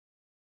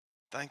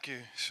Thank you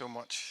so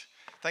much.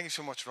 Thank you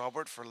so much,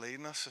 Robert, for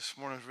leading us this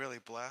morning. I was really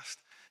blessed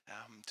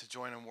to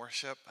join in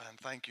worship. And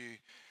thank you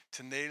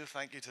to Neil.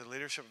 Thank you to the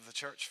leadership of the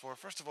church for,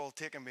 first of all,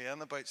 taking me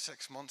in about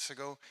 6 months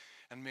ago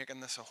and making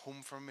this a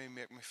home for me,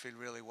 making me feel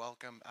really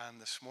welcome. And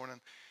this morning,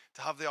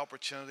 to have the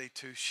opportunity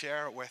to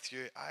share it with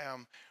you, I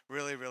am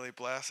really, really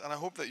blessed. And I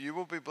hope that you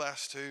will be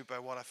blessed too by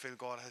what I feel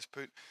God has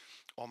put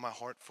on my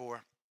heart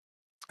for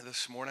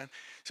this morning.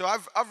 So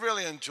I've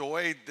really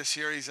enjoyed the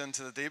series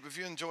Into the Deep. Have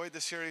you enjoyed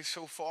the series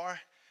so far?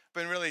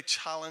 Been really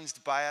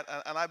challenged by it,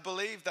 and I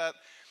believe that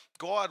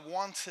God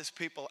wants his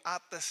people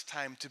at this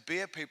time to be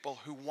a people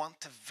who want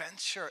to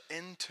venture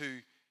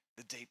into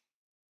the deep.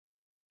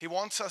 He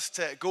wants us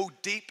to go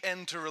deep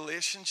into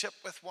relationship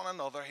with one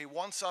another. He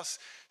wants us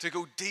to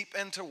go deep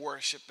into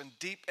worship and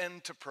deep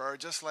into prayer,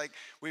 just like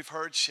we've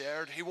heard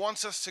shared. He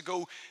wants us to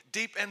go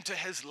deep into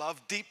his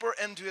love, deeper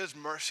into his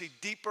mercy,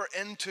 deeper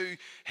into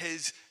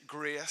his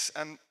grace.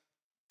 And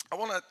I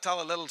want to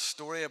tell a little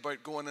story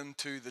about going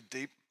into the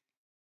deep.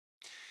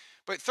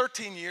 About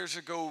 13 years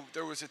ago,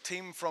 there was a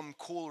team from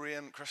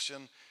Coleraine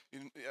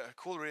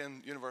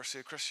University,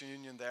 a Christian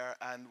Union there,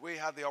 and we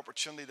had the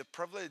opportunity, the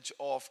privilege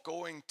of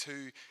going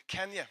to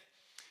Kenya.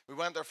 We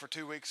went there for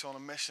 2 weeks on a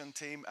mission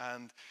team,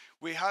 and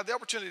we had the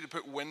opportunity to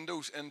put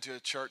windows into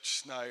a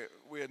church. Now,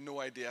 we had no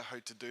idea how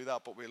to do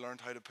that, but we learned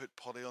how to put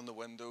putty on the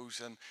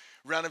windows and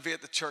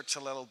renovate the church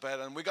a little bit,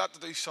 and we got to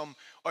do some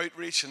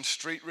outreach and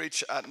street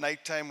reach at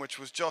night time, which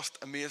was just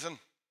amazing.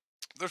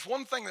 There's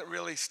one thing that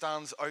really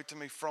stands out to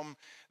me from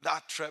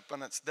that trip,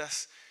 and it's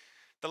this.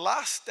 The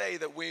last day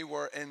that we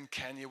were in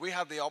Kenya, we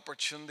had the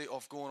opportunity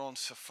of going on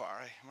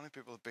safari. How many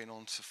people have been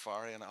on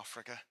safari in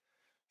Africa?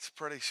 It's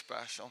pretty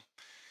special.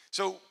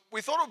 So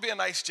we thought it would be a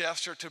nice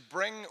gesture to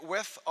bring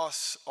with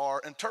us our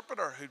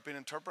interpreter who'd been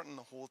interpreting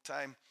the whole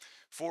time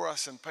for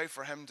us and pay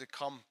for him to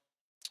come.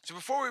 So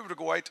before we were to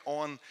go out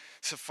on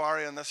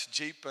safari in this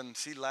jeep and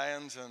see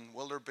lions and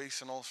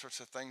wildebeest and all sorts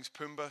of things,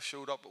 Pumbaa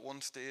showed up at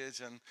one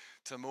stage and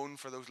Timon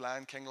for those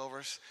Lion King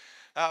lovers.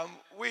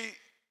 We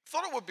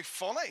thought it would be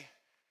funny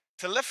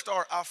to lift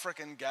our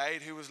African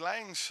guide who was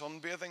lying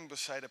sunbathing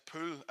beside a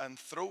pool and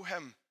throw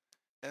him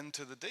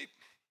into the deep.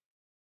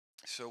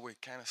 So we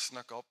kind of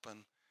snuck up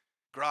and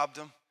grabbed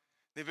him.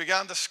 He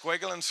began to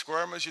squiggle and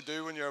squirm as you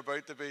do when you're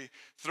about to be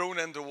thrown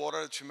into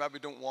water that you maybe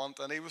don't want,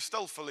 and he was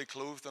still fully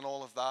clothed and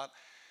all of that.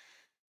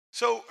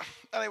 So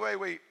anyway,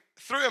 we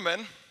threw him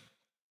in,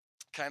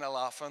 kind of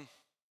laughing,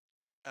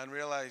 and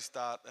realized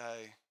that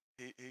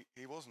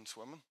he wasn't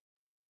swimming.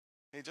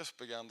 He just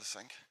began to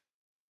sink.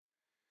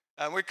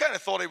 And we kind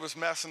of thought he was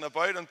messing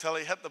about until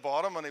he hit the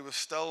bottom and he was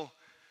still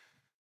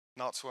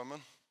not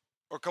swimming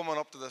or coming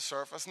up to the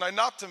surface. Now,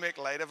 not to make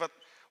light of it,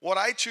 what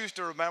I choose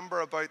to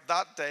remember about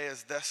that day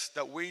is this,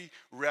 that we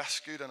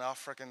rescued an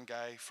African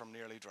guy from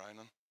nearly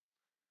drowning.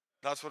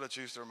 That's what I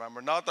choose to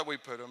remember, not that we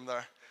put him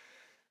there.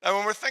 And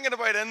when we're thinking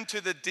about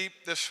Into the Deep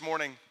this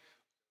morning,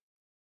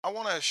 I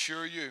want to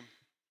assure you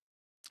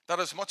that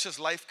as much as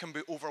life can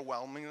be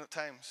overwhelming at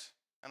times,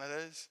 and it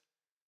is,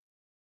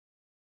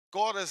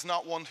 God is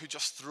not one who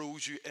just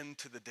throws you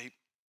into the deep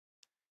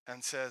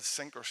and says,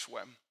 sink or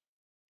swim.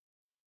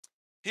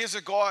 He is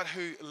a God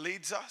who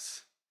leads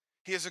us.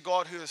 He is a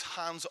God who is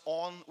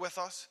hands-on with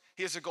us.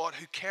 He is a God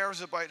who cares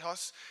about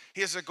us.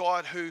 He is a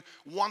God who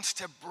wants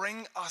to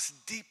bring us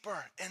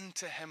deeper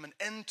into him and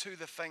into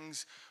the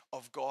things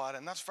of God.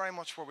 And that's very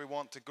much where we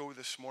want to go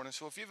this morning.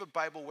 So if you have a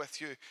Bible with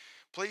you,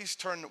 please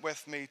turn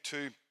with me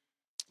to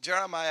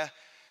Jeremiah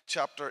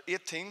chapter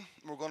 18.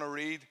 We're going to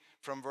read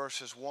from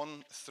verses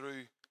 1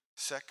 through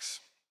 6.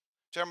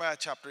 Jeremiah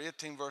chapter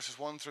 18, verses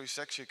 1 through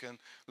 6. You can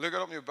look it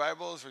up in your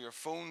Bibles or your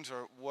phones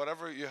or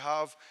whatever you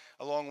have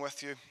along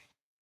with you.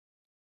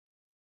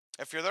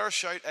 If you're there,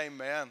 shout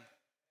amen.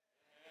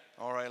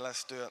 All right,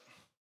 let's do it.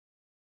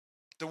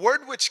 The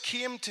word which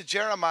came to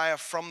Jeremiah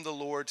from the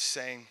Lord,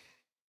 saying,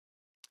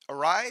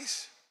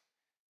 arise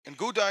and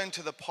go down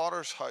to the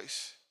potter's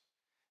house,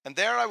 and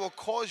there I will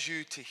cause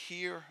you to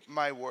hear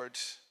my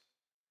words.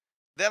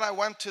 Then I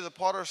went to the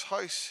potter's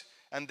house,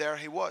 and there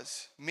he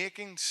was,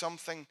 making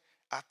something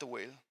at the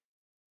wheel.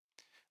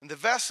 And the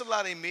vessel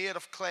that he made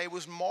of clay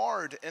was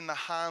marred in the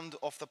hand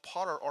of the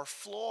potter, or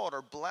flawed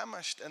or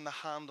blemished in the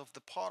hand of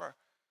the potter.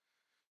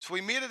 So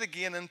he made it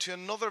again into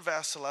another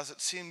vessel as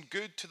it seemed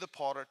good to the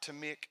potter to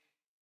make.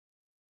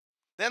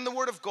 Then the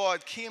word of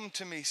God came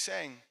to me,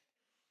 saying,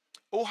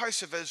 O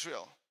house of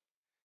Israel,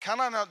 can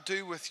I not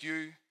do with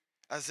you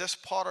as this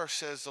potter,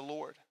 says the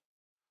Lord?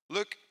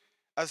 Look,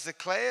 as the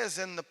clay is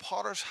in the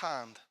potter's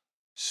hand,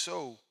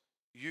 so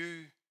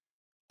you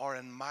are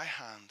in my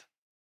hand,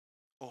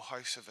 O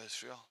house of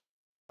Israel.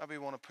 Maybe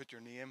you want to put your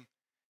name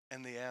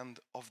in the end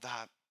of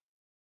that.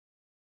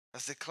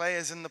 As the clay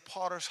is in the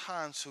potter's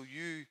hand, so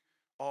you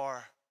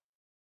are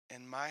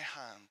in my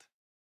hand.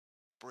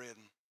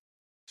 Braden,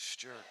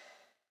 Stuart,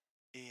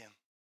 Ian,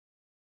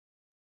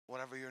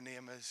 whatever your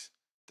name is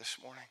this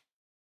morning.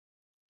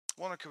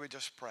 I wonder, could we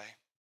just pray?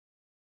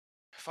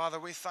 Father,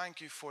 we thank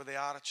you for the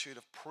attitude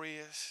of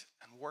praise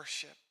and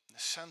worship, and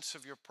the sense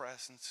of your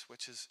presence,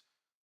 which is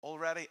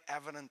already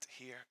evident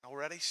here,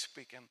 already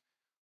speaking,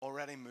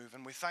 already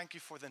moving. We thank you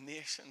for the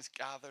nations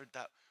gathered,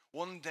 that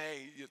one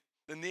day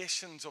the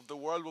nations of the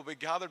world will be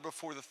gathered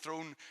before the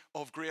throne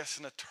of grace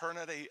in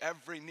eternity.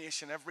 Every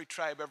nation, every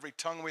tribe, every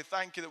tongue. We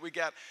thank you that we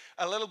get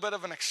a little bit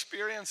of an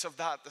experience of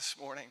that this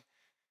morning.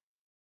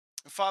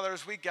 And Father,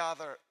 as we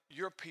gather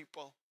your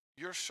people,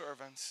 your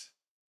servants,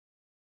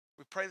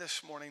 we pray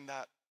this morning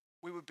that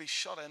we would be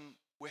shut in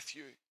with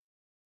you,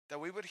 that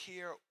we would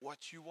hear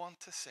what you want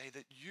to say,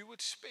 that you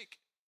would speak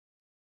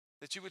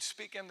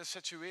into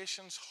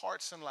situations,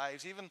 hearts, and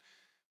lives. Even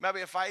maybe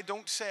if I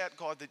don't say it,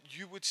 God, that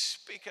you would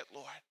speak it,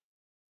 Lord.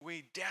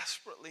 We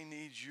desperately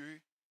need you.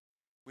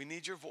 We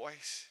need your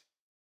voice.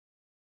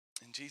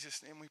 In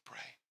Jesus' name we pray.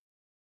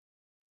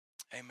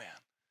 Amen.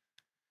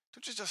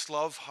 Don't you just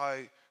love how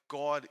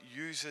God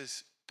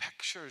uses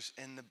pictures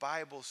in the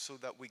Bible so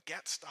that we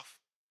get stuff,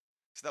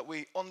 so that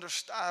we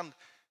understand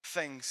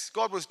things?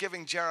 God was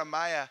giving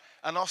Jeremiah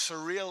and us a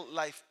real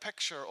life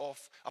picture of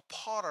a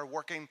potter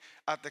working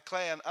at the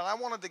clay. And I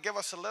wanted to give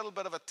us a little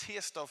bit of a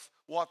taste of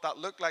what that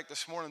looked like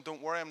this morning.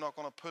 Don't worry, I'm not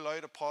going to pull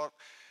out a pot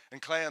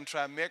and clay and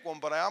try and make one,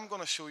 but I am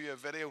going to show you a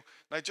video.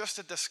 Now, just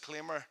a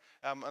disclaimer,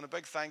 and a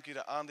big thank you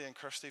to Andy and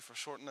Kirsty for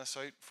sorting this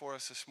out for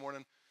us this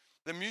morning.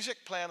 The music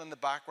playing in the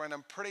background,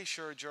 I'm pretty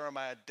sure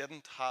Jeremiah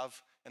didn't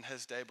have in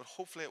his day, but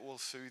hopefully it will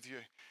soothe you.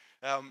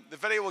 The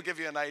video will give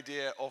you an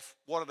idea of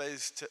what it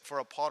is for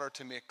a potter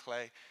to make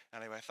clay.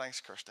 Anyway,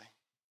 thanks, Kirsty.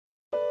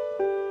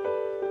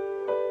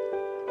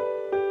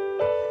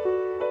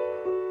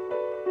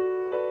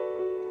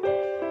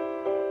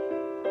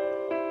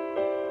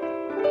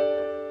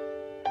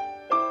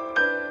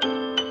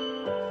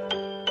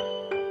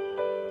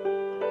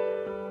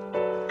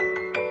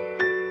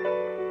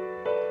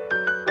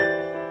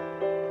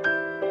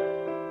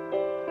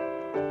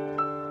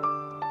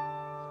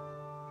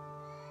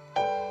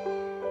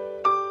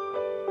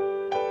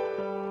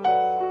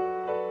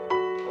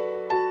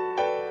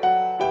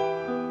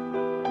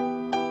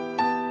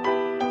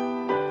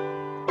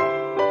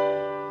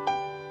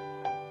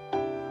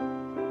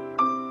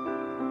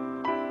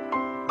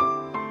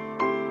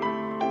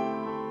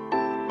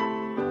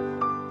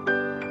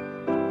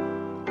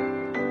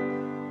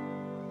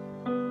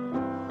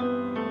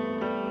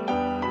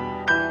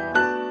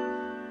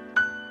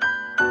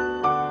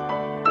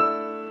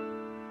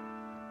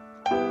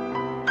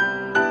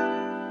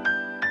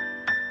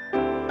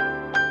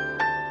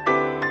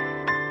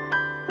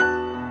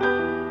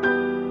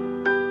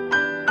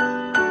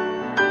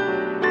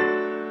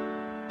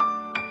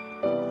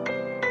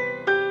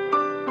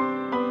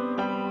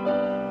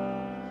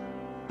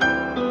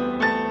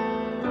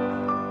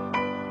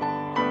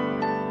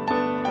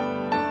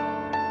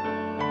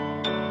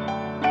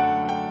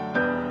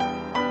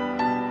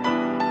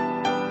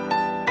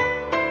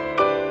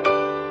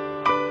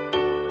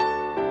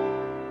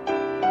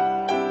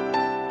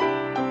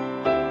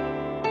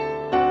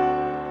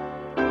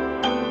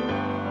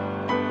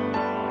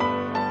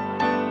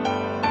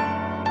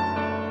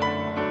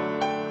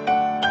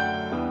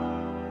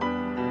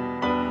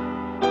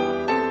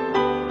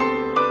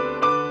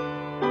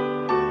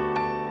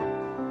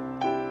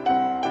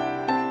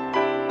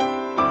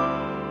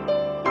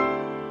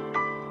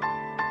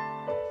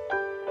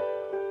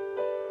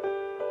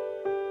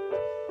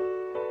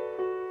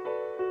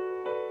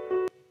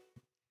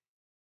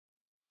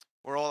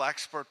 We're all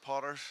expert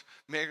potters,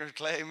 makers,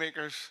 clay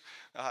makers.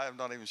 I'm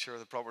not even sure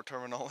the proper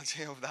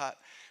terminology of that.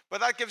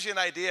 But that gives you an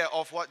idea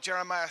of what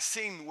Jeremiah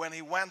seen when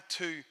he went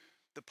to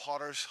the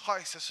potter's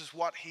house. This is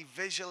what he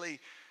visually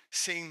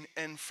seen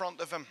in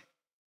front of him.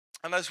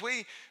 And as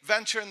we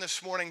venture in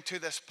this morning to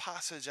this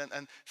passage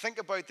and think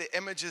about the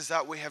images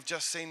that we have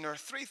just seen, there are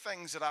three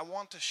things that I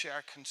want to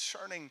share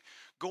concerning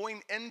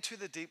going into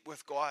the deep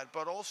with God,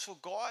 but also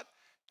God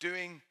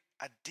doing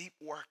a deep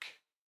work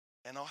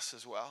in us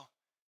as well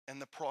in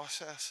the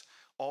process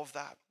of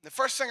that. The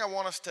first thing I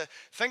want us to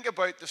think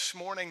about this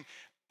morning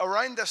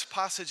around this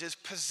passage is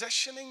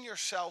positioning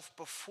yourself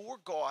before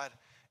God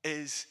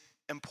is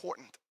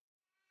important.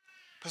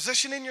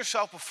 Positioning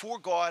yourself before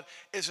God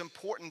is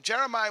important.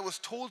 Jeremiah was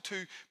told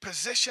to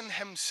position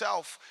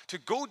himself to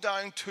go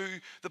down to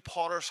the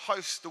potter's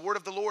house. The word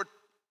of the Lord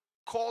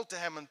called to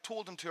him and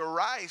told him to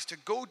arise, to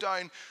go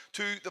down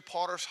to the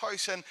potter's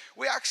house. And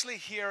we actually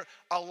hear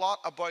a lot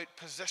about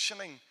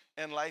positioning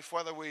in life,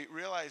 whether we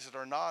realize it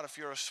or not. If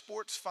you're a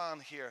sports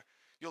fan here,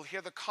 you'll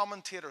hear the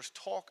commentators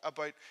talk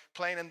about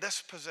playing in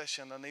this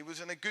position, and he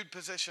was in a good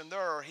position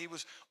there, or he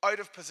was out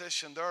of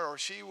position there, or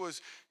she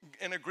was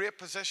in a great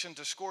position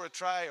to score a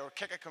try or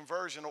kick a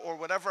conversion, or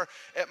whatever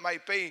it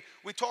might be.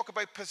 We talk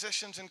about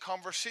positions in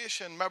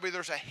conversation. Maybe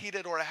there's a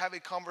heated or a heavy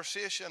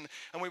conversation,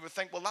 and we would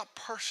think, well, that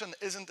person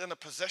isn't in a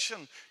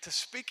position to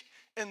speak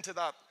into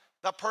that.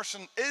 That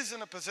person is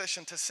in a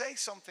position to say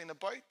something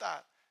about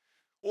that.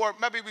 Or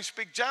maybe we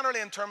speak generally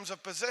in terms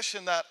of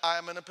position, that I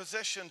am in a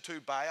position to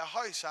buy a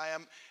house. I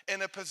am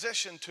in a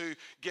position to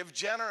give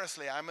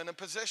generously. I'm in a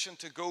position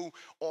to go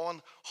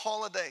on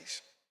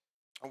holidays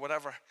or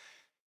whatever.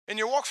 In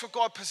your walks with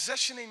God,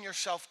 positioning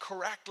yourself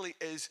correctly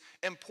is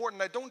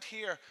important. Now, don't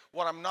hear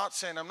what I'm not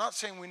saying. I'm not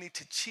saying we need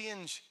to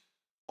change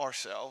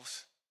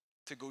ourselves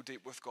to go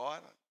deep with God.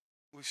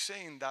 We've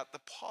seen that the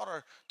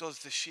potter does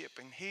the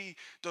shaping. He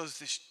does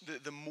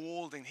the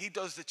molding. He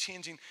does the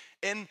changing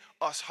in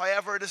us.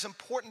 However, it is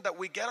important that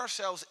we get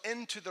ourselves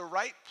into the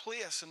right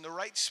place and the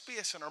right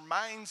space in our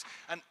minds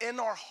and in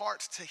our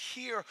hearts to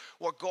hear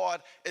what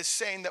God is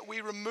saying, that we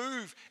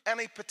remove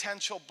any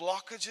potential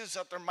blockages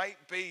that there might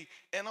be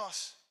in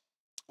us,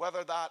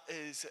 whether that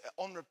is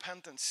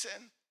unrepentant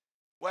sin,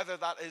 whether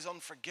that is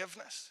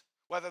unforgiveness,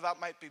 whether that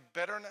might be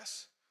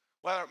bitterness,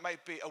 whether it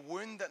might be a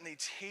wound that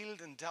needs healed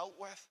and dealt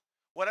with.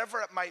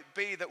 Whatever it might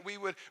be, that we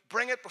would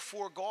bring it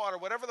before God, or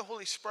whatever the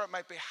Holy Spirit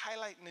might be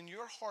highlighting in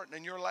your heart and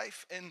in your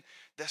life in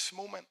this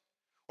moment.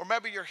 Or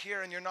maybe you're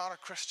here and you're not a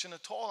Christian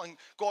at all, and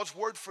God's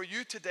word for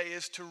you today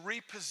is to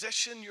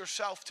reposition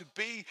yourself to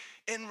be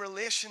in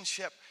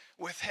relationship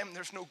with Him.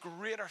 There's no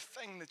greater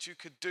thing that you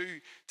could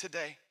do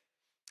today.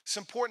 It's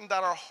important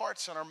that our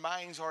hearts and our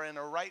minds are in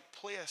a right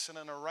place and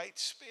in a right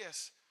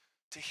space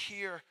to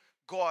hear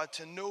God,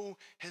 to know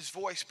His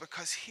voice,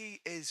 because He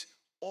is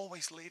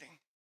always leading.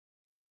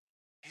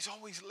 He's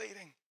always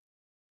leading.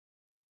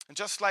 And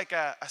just like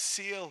a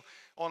sail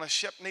on a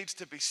ship needs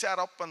to be set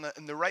up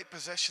in the right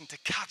position to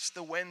catch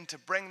the wind, to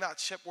bring that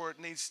ship where it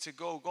needs to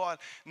go, God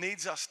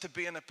needs us to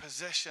be in a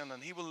position,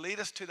 and He will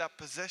lead us to that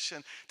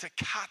position to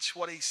catch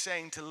what He's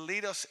saying, to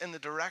lead us in the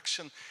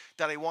direction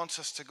that He wants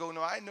us to go.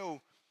 Now, I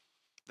know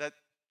that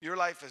your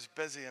life is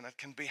busy and it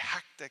can be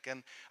hectic,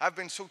 and I've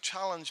been so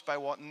challenged by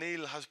what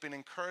Neil has been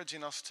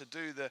encouraging us to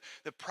do,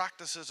 the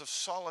practices of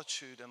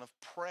solitude and of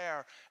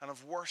prayer and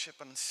of worship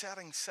and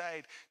setting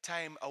aside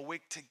time a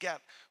week to get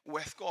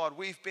with God.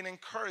 We've been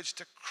encouraged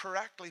to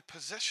correctly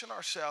position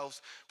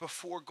ourselves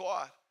before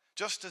God,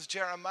 just as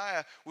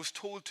Jeremiah was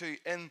told to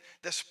in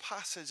this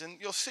passage. And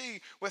you'll see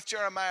with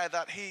Jeremiah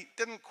that he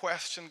didn't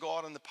question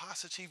God in the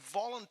passage. He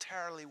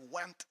voluntarily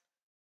went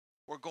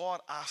where God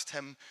asked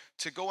him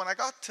to go. And I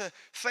got to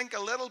think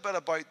a little bit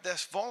about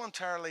this,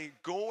 voluntarily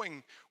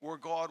going where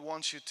God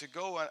wants you to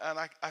go. And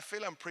I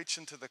feel I'm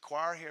preaching to the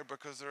choir here,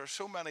 because there are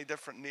so many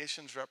different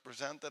nations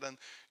represented, and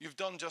you've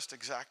done just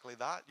exactly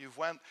that. You've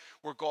went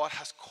where God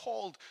has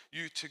called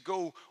you to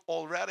go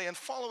already. And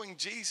following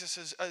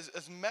Jesus,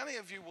 as many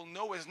of you will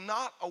know, is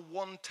not a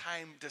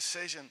one-time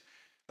decision.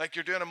 Like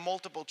you're doing a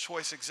multiple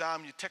choice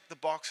exam, you tick the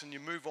box and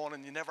you move on,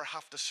 and you never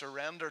have to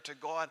surrender to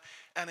God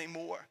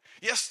anymore.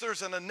 Yes,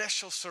 there's an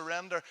initial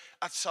surrender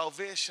at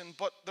salvation,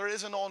 but there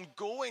is an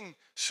ongoing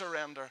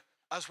surrender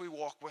as we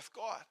walk with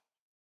God.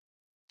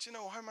 Do you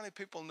know how many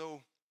people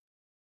know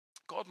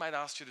God might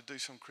ask you to do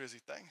some crazy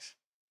things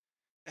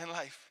in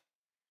life?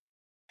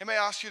 He may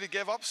ask you to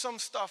give up some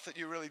stuff that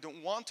you really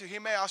don't want to. He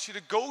may ask you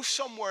to go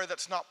somewhere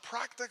that's not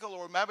practical,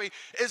 or maybe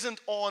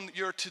isn't on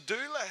your to-do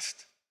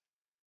list.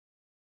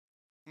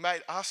 He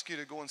might ask you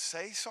to go and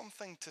say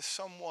something to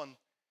someone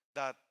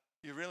that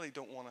you really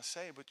don't want to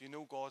say, but you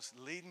know God's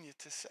leading you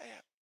to say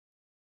it.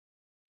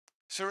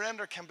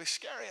 Surrender can be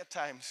scary at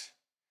times,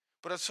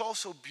 but it's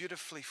also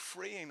beautifully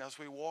freeing as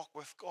we walk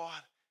with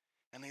God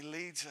and He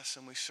leads us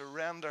and we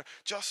surrender.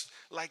 Just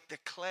like the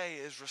clay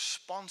is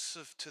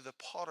responsive to the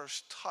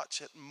potter's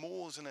touch, it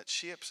molds and it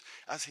shapes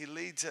as He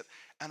leads it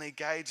and He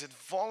guides it.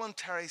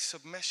 Voluntary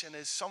submission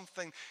is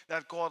something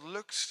that God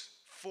looks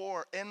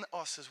for in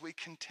us as we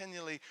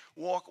continually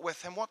walk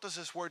with Him. What does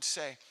His word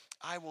say?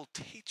 I will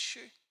teach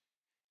you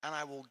and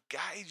I will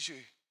guide you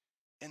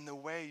in the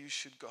way you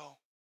should go.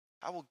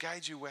 I will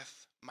guide you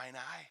with mine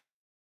eye.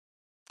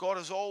 God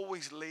is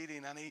always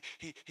leading, and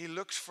he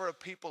looks for a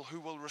people who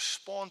will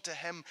respond to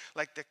Him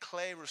like the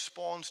clay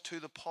responds to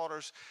the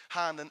potter's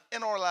hand. And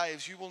in our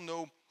lives, you will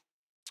know,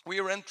 we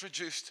are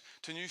introduced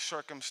to new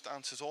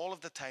circumstances all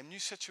of the time, new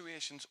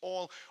situations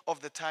all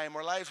of the time.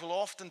 Our lives will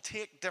often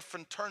take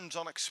different turns,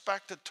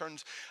 unexpected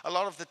turns, a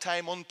lot of the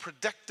time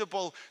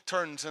unpredictable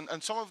turns.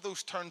 And some of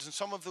those turns and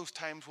some of those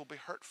times will be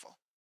hurtful.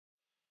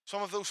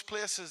 Some of those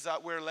places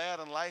that we're led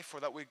in life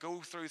or that we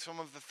go through, some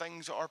of the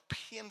things are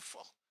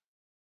painful.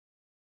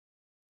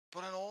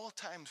 But in all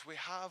times, we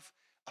have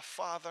a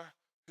Father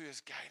who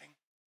is guiding.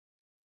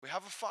 We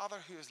have a Father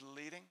who is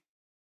leading.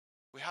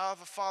 We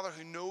have a Father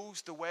who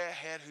knows the way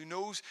ahead, who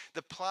knows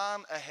the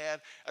plan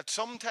ahead. At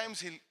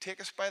sometimes He'll take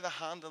us by the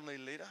hand and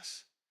He'll lead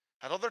us.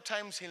 At other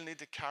times He'll need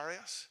to carry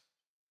us.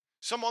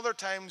 Some other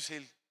times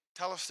He'll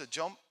tell us to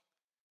jump.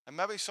 And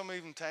maybe some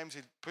even times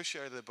He'll push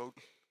you out of the boat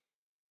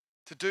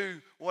to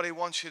do what He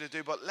wants you to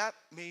do. But let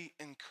me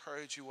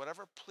encourage you,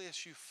 whatever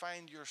place you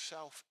find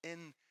yourself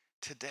in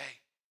today,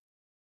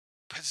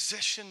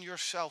 position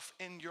yourself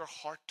in your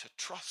heart to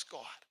trust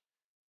God.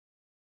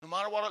 No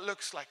matter what it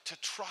looks like, to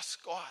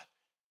trust God.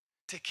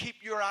 To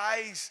keep your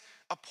eyes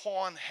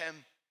upon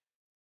Him.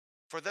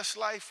 For this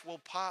life will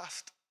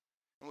pass.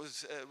 It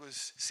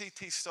was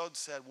C.T. Studd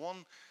said,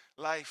 one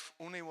life,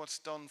 only what's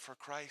done for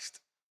Christ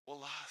will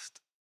last.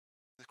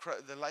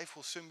 The life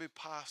will soon be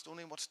past.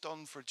 Only what's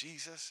done for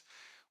Jesus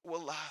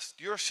will last.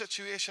 Your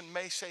situation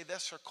may say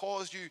this or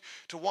cause you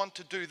to want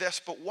to do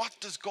this, but what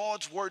does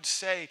God's word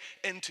say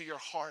into your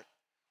heart?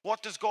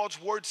 What does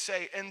God's word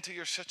say into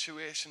your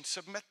situation?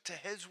 Submit to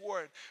his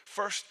word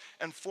first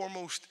and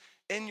foremost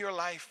in your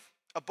life,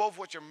 above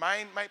what your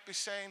mind might be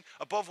saying,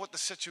 above what the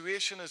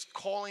situation is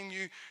calling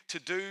you to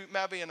do,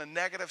 maybe in a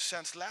negative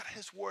sense. Let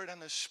his word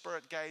and his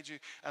spirit guide you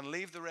and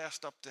leave the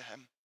rest up to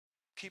him.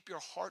 Keep your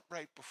heart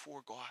right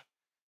before God.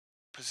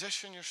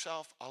 Position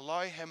yourself,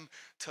 allow him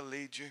to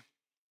lead you.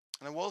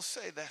 And I will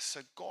say this,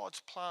 that God's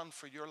plan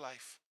for your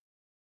life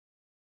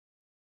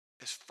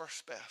is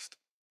first best.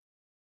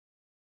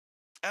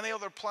 Any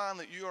other plan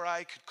that you or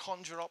I could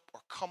conjure up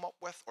or come up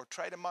with or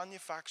try to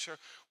manufacture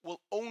will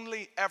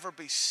only ever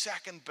be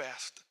second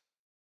best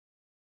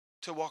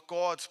to what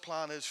God's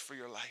plan is for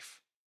your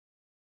life.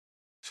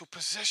 So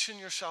position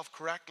yourself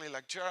correctly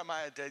like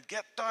Jeremiah did.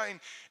 Get down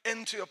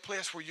into a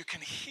place where you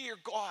can hear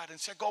God and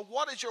say, God,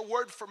 what is your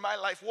word for my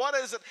life? What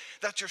is it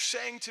that you're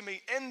saying to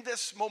me in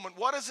this moment?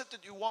 What is it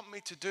that you want me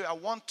to do? I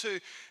want to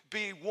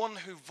be one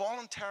who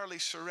voluntarily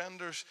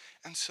surrenders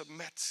and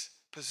submits.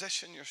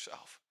 Position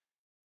yourself.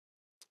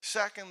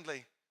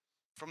 Secondly,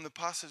 from the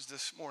passage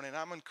this morning,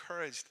 I'm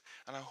encouraged,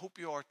 and I hope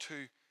you are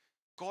too,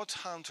 God's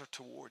hands are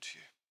towards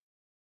you.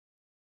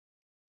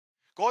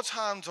 God's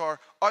hands are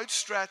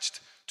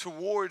outstretched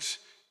towards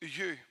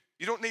you.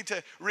 You don't need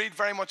to read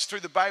very much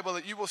through the Bible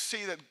that you will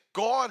see that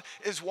God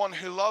is one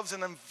who loves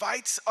and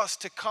invites us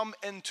to come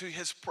into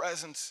his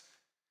presence.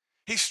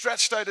 He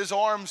stretched out his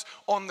arms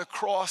on the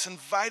cross,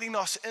 inviting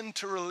us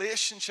into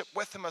relationship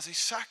with him as he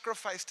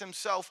sacrificed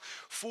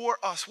himself for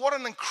us. What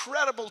an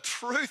incredible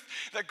truth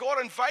that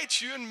God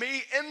invites you and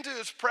me into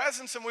his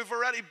presence, and we've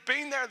already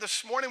been there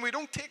this morning. We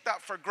don't take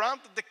that for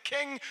granted. The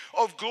King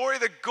of glory,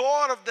 the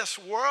God of this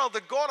world,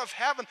 the God of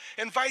heaven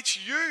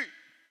invites you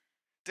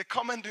to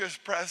come into his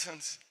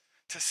presence,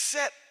 to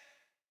sit,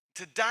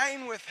 to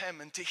dine with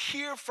him and to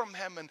hear from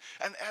him,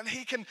 and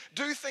he can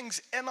do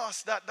things in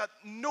us that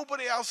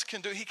nobody else can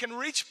do. He can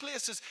reach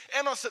places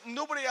in us that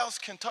nobody else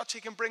can touch.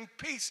 He can bring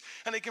peace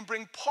and he can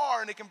bring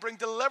power and he can bring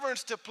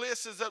deliverance to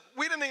places that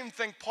we didn't even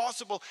think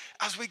possible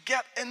as we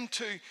get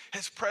into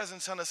his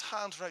presence, and his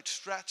hands are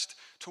outstretched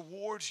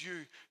towards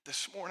you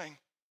this morning.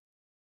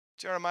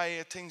 Jeremiah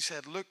 18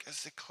 said, look,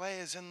 as the clay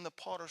is in the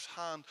potter's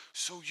hand,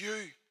 so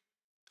you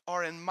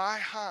are in my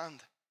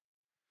hand.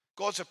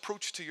 God's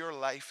approach to your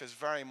life is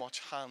very much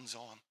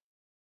hands-on.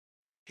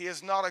 He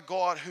is not a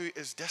God who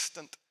is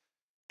distant.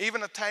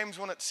 Even at times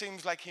when it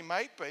seems like he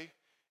might be,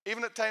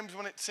 even at times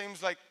when it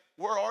seems like,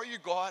 where are you,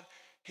 God?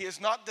 He is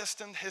not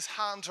distant. His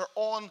hands are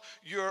on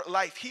your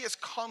life. He is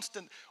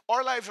constant.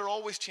 Our lives are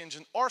always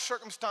changing. Our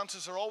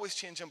circumstances are always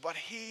changing, but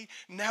he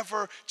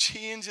never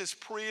changes.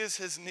 Praise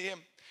his name.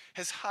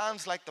 His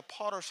hands, like the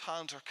potter's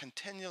hands, are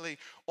continually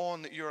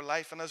on your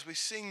life. And as we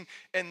sing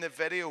in the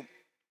video,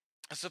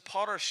 as the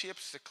potter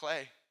shapes the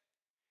clay,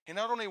 he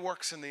not only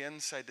works in the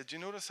inside. Did you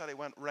notice that he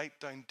went right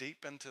down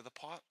deep into the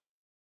pot?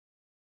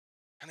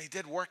 And he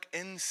did work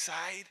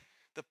inside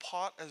the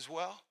pot as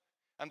well.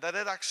 And that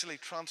it actually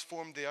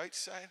transformed the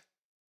outside.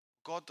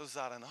 God does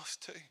that in us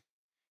too.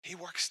 He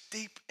works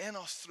deep in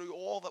us through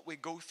all that we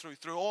go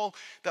through all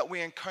that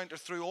we encounter,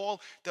 through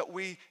all that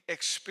we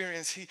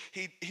experience.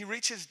 He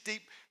reaches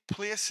deep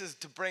places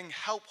to bring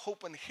help,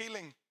 hope, and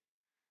healing.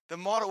 The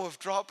motto of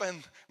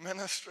Drop-In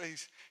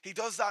Ministries. He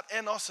does that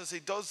in us as he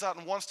does that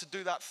and wants to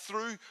do that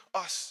through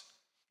us.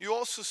 You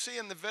also see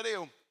in the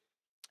video,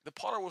 the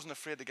potter wasn't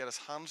afraid to get his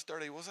hands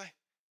dirty, was he?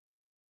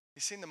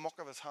 You seen the muck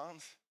of his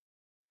hands?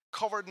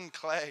 Covered in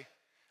clay,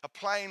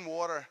 applying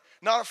water,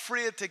 not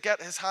afraid to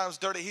get his hands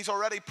dirty. He's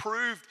already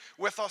proved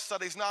with us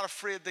that he's not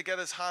afraid to get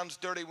his hands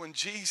dirty when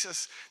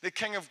Jesus, the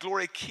King of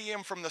glory,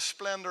 came from the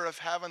splendor of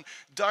heaven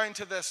down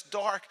to this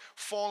dark,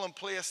 fallen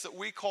place that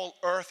we call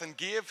earth and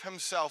gave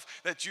himself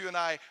that you and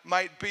I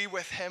might be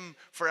with him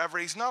forever.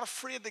 He's not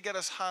afraid to get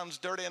his hands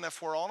dirty, and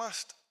if we're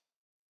honest,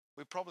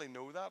 we probably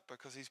know that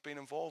because he's been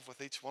involved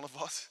with each one of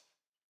us.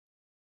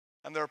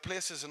 And there are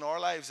places in our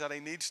lives that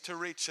he needs to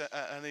reach,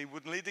 and he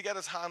would need to get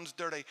his hands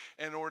dirty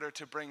in order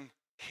to bring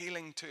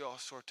healing to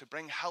us or to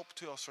bring help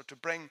to us or to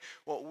bring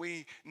what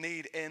we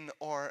need in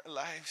our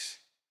lives.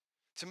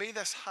 To me,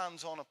 this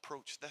hands-on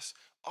approach, this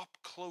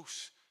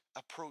up-close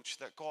approach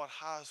that God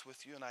has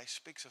with you and I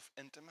speaks of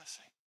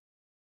intimacy.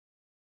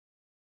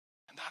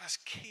 And that is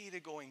key to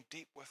going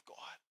deep with God.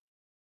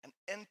 An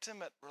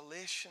intimate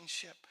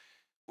relationship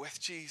with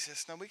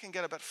Jesus. Now, we can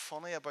get a bit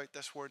funny about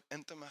this word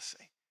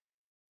intimacy.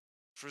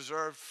 It's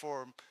reserved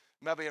for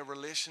maybe a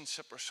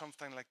relationship or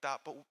something like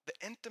that. But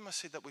the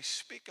intimacy that we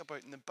speak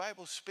about and the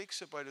Bible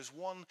speaks about is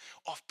one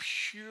of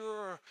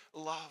pure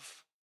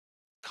love.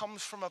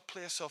 Comes from a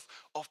place of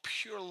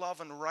pure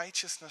love and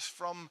righteousness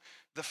from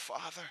the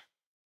Father.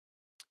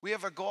 We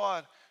have a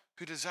God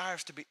who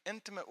desires to be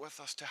intimate with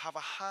us, to have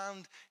a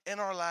hand in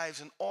our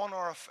lives and on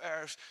our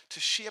affairs,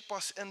 to shape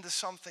us into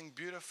something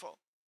beautiful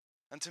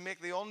and to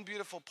make the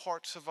unbeautiful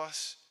parts of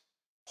us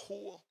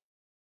whole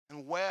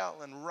and well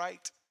and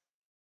right.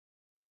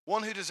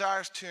 One who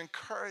desires to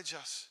encourage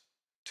us,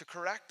 to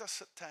correct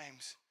us at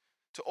times,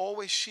 to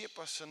always shape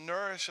us and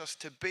nourish us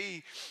to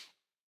be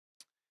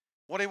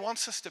what he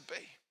wants us to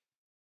be.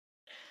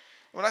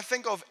 When I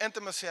think of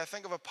intimacy, I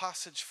think of a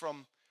passage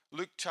from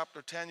Luke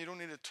chapter 10. You don't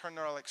need to turn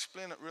there. I'll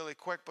explain it really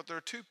quick. But there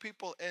are two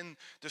people in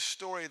the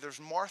story. There's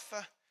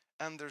Martha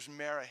and there's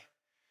Mary.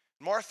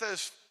 Martha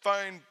is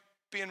found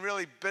being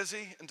really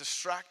busy and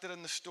distracted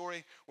in the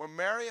story, where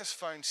Mary is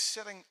found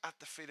sitting at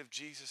the feet of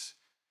Jesus.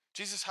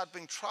 Jesus had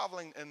been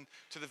traveling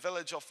into the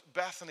village of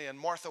Bethany, and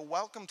Martha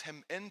welcomed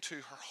him into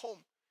her home.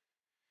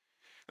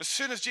 As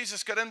soon as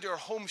Jesus got into her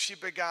home, she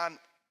began,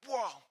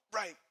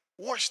 right,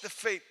 wash the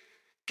feet,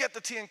 get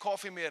the tea and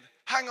coffee made,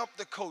 hang up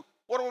the coat,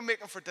 what are we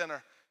making for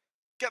dinner?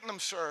 Getting them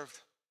served,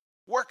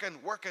 working.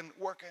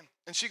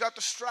 And she got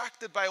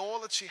distracted by all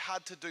that she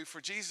had to do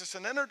for Jesus,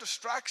 and in her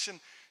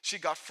distraction, she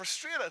got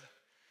frustrated.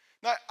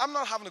 Now, I'm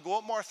not having to go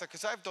at Martha,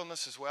 because I've done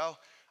this as well.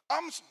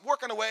 I'm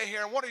working away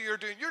here, and what are you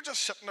doing? You're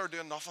just sitting there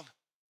doing nothing.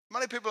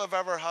 Many people have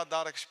ever had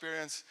that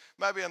experience,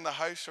 maybe in the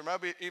house or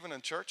maybe even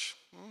in church.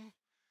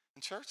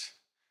 In church?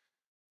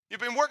 You've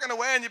been working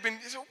away, and you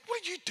say,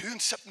 what are you doing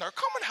sitting there?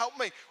 Come and help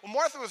me. Well,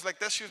 Martha was like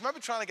this. She was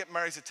maybe trying to get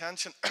Mary's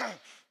attention.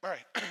 Mary,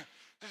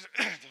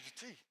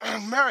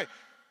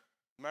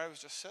 Mary was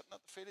just sitting at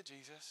the feet of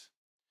Jesus.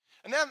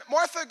 And then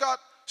Martha got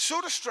so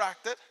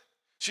distracted,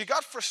 she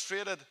got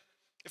frustrated.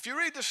 If you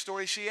read the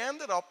story, she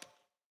ended up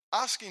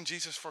asking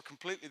Jesus for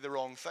completely the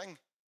wrong thing.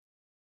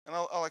 And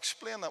I'll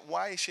explain that,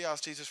 why she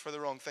asked Jesus for the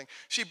wrong thing.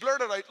 She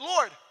blurted out,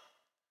 Lord,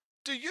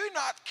 do you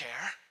not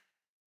care?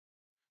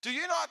 Do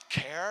you not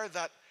care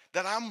that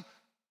I'm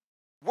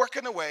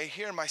working away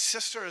here? My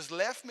sister has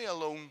left me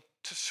alone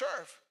to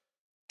serve.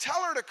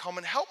 Tell her to come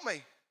and help me.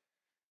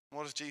 And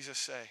what does Jesus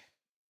say?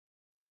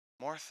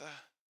 Martha,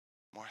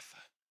 Martha,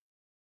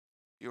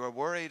 you are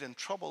worried and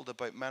troubled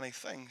about many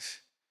things,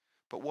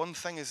 but one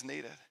thing is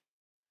needed,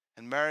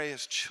 and Mary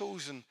has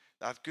chosen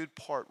that good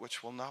part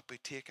which will not be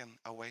taken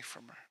away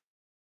from her.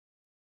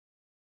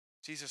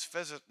 Jesus'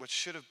 visit, which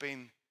should have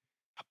been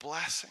a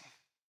blessing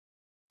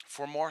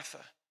for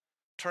Martha,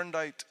 turned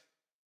out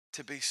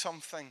to be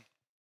something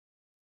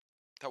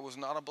that was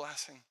not a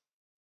blessing,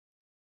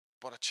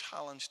 but a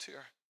challenge to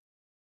her.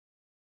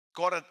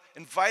 God had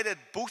invited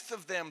both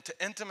of them to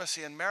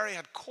intimacy, and Mary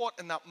had caught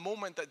in that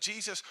moment that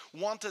Jesus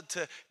wanted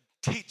to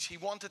teach. He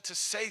wanted to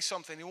say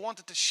something. He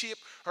wanted to shape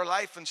her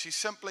life, and she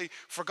simply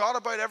forgot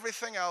about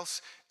everything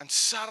else and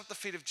sat at the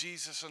feet of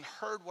Jesus and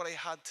heard what he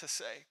had to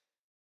say.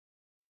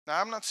 Now,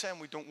 I'm not saying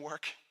we don't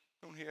work.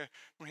 Don't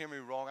hear me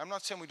wrong. I'm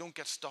not saying we don't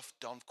get stuff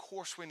done. Of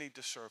course we need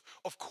to serve.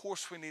 Of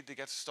course we need to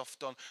get stuff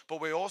done.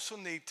 But we also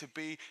need to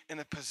be in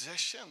a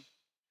position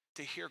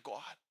to hear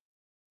God,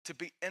 to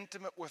be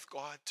intimate with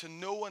God, to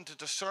know and to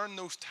discern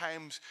those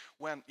times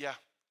when,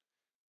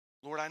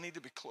 Lord, I need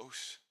to be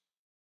close.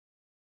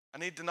 I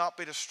need to not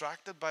be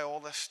distracted by all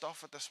this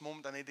stuff at this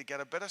moment. I need to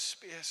get a bit of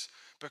space,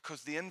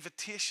 because the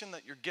invitation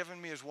that you're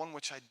giving me is one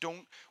which I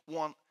don't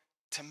want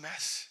to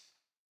miss.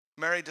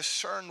 Mary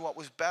discerned what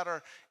was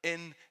better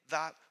in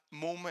that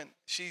moment.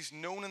 She's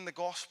known in the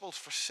Gospels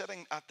for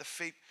sitting at the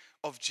feet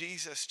of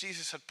Jesus.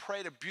 Jesus had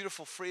prayed a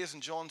beautiful phrase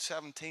in John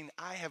 17,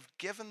 I have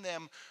given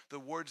them the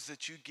words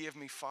that you gave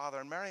me, Father.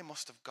 And Mary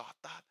must have got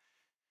that.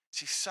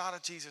 She sat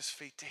at Jesus'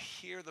 feet to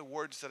hear the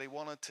words that he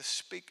wanted to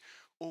speak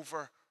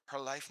over her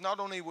life. Not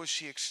only was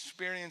she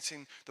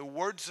experiencing the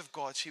words of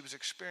God, she was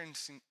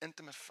experiencing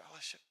intimate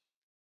fellowship.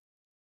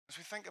 As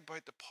we think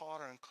about the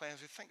potter and clay,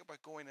 as we think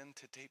about going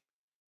into deep,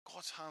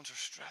 God's hands are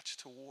stretched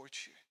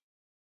towards you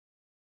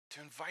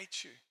to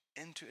invite you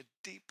into a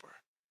deeper,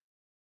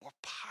 more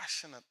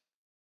passionate,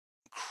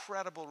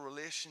 incredible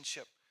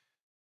relationship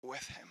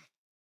with him.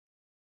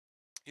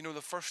 You know,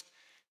 the first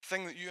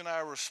thing that you and I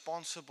are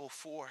responsible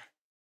for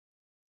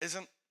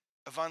isn't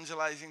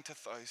evangelizing to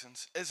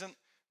thousands, isn't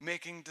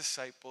making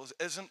disciples,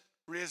 isn't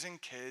raising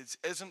kids,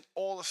 isn't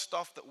all the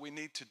stuff that we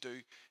need to do.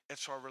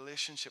 It's our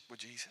relationship with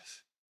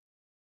Jesus.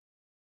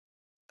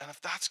 And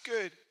if that's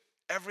good,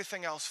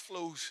 everything else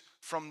flows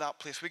from that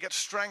place. We get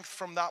strength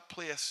from that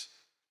place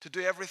to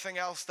do everything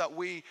else that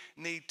we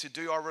need to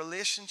do. Our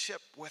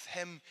relationship with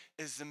him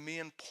is the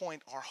main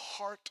point. Our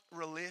heart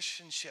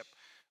relationship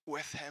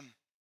with him.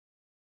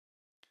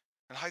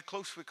 And how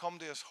close we come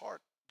to his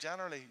heart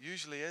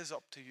usually is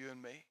up to you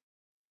and me.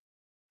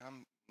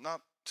 I'm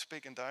not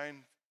speaking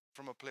down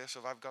from a place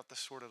of I've got this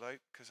sorted out,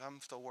 because I'm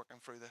still working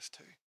through this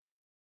too.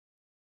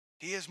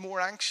 He is more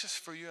anxious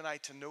for you and I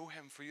to know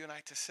him, for you and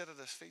I to sit at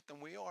his feet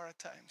than we are at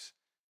times.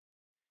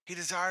 He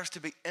desires to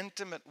be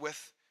intimate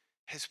with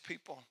his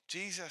people.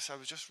 Jesus, I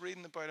was just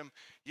reading about him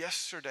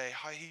yesterday,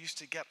 how he used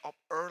to get up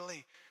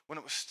early when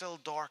it was still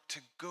dark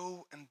to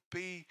go and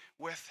be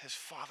with his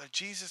Father.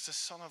 Jesus, the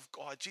Son of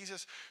God.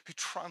 Jesus who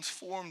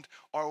transformed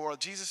our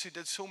world. Jesus who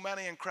did so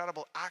many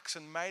incredible acts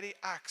and mighty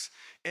acts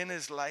in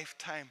his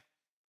lifetime,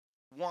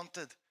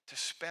 wanted to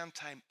spend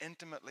time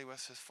intimately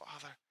with his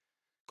Father.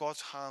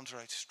 God's hands are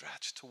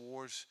outstretched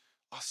towards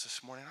us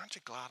this morning. Aren't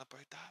you glad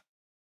about that?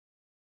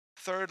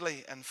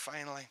 Thirdly and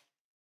finally,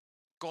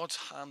 God's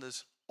hand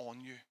is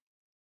on you.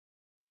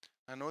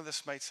 I know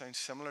this might sound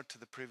similar to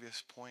the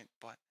previous point,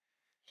 but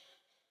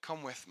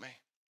come with me.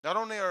 Not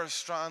only are his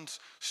strands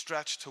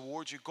stretched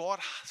towards you,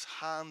 God's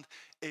hand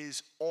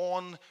is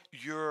on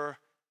your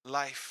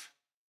life.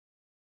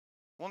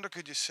 I wonder,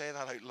 could you say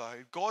that out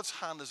loud? God's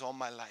hand is on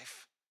my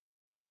life.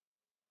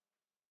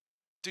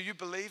 Do you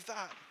believe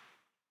that?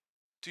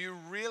 Do you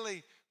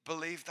really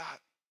believe that?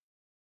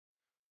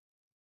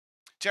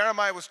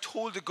 Jeremiah was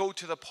told to go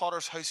to the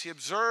potter's house. He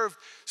observed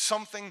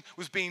something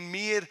was being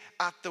made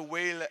at the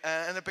wheel,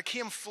 and it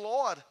became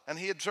flawed. And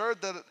he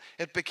observed that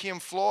it became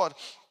flawed.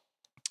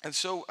 And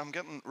so I'm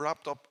getting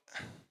wrapped up.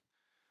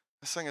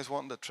 This thing is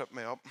wanting to trip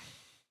me up.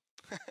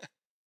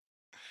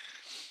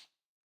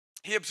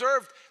 He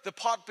observed the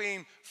pot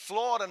being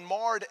flawed and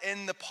marred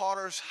in the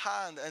potter's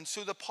hand. And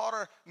so the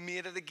potter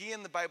made it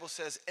again, the Bible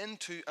says,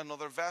 into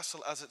another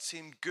vessel as it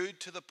seemed good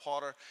to the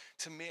potter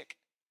to make.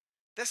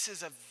 This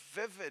is a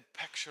vivid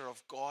picture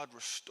of God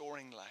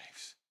restoring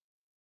lives,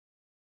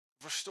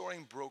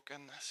 restoring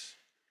brokenness,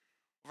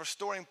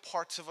 restoring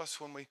parts of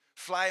us when we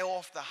fly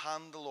off the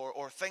handle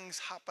or things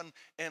happen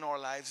in our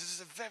lives. This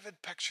is a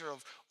vivid picture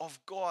of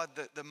God,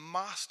 the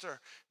master,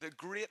 the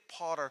great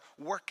potter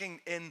working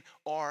in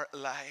our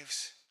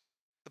lives.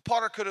 The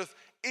potter could have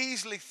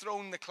easily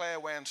thrown the clay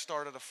away and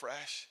started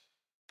afresh,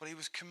 but he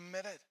was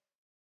committed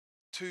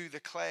to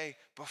the clay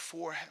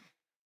before him.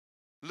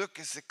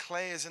 Look, as the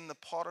clay is in the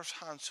potter's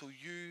hand, so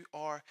you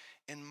are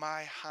in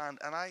my hand.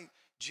 And I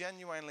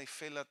genuinely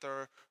feel that there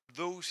are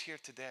those here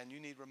today, and you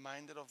need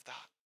reminded of that.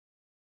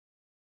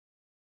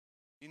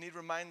 You need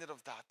reminded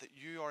of that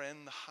you are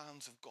in the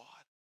hands of God.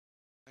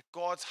 That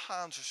God's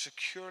hands are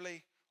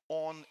securely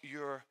on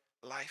your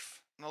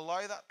life. And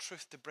allow that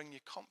truth to bring you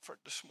comfort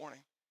this morning.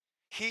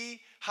 He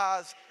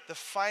has the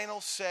final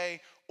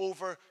say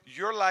over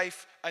your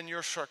life and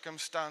your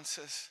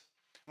circumstances.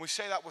 We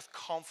say that with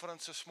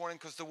confidence this morning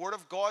because the Word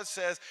of God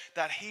says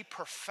that He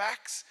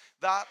perfects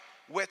that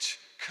which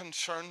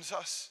concerns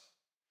us.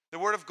 The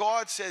Word of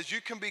God says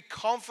you can be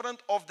confident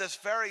of this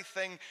very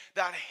thing,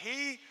 that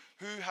He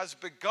who has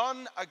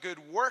begun a good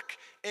work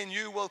in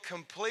you will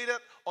complete it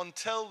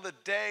until the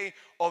day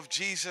of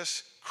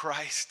Jesus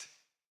Christ.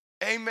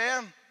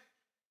 Amen.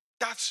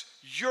 That's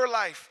your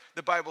life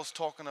the Bible's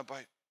talking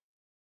about.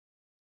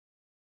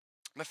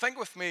 Now think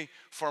with me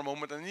for a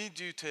moment. I need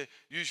you to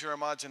use your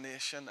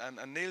imagination.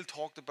 And Neil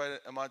talked about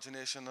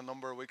imagination a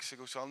number of weeks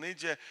ago. So I'll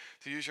need you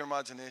to use your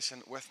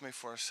imagination with me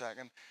for a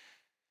second.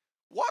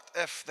 What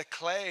if the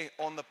clay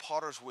on the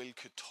potter's wheel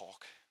could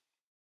talk?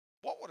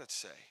 What would it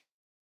say?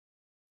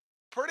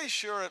 Pretty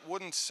sure it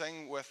wouldn't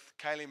sing with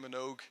Kylie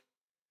Minogue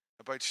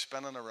about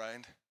spinning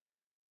around.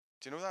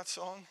 Do you know that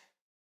song?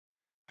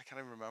 I can't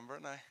even remember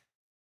it now.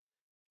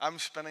 I'm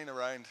spinning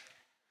around.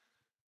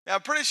 Yeah,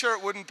 I'm pretty sure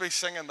it wouldn't be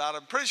singing that.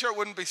 I'm pretty sure it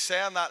wouldn't be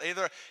saying that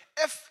either.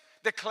 If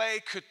the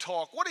clay could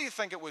talk, what do you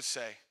think it would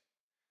say?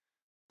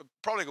 It'd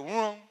probably go,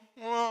 whoa,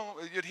 whoa.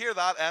 You'd hear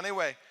that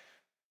anyway.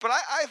 But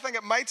I think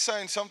it might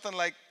sound something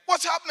like,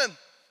 what's happening?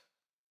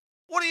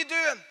 What are you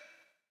doing?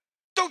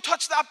 Don't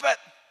touch that bit.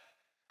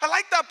 I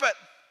like that bit.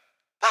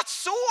 That's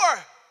sore.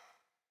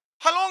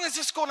 How long is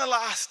this going to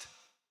last?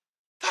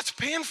 That's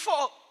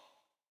painful.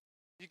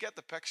 You get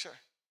the picture.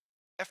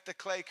 If the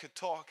clay could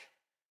talk,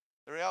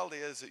 the reality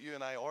is that you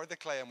and I are the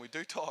clay, and we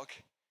do talk.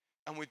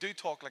 And we do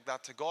talk like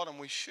that to God, and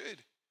we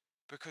should,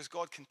 because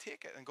God can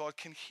take it and God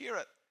can hear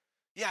it.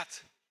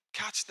 Yet,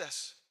 catch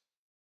this.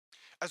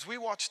 As we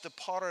watch the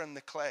potter and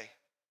the clay,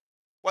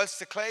 whilst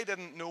the clay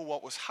didn't know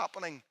what was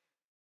happening,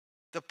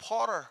 the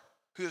potter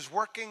who is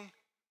working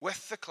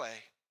with the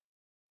clay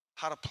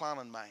had a plan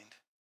in mind.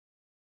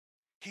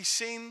 He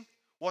seen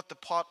what the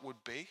pot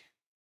would be.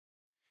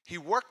 He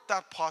worked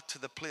that pot to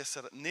the place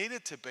that it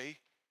needed to be,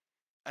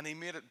 and he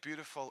made it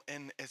beautiful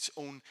in its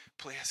own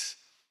place.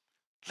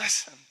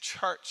 Listen,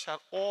 church, at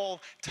all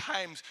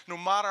times, no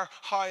matter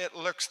how it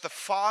looks, the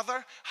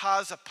Father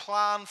has a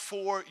plan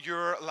for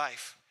your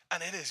life,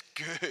 and it is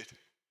good.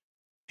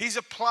 He's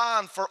a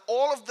plan for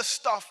all of the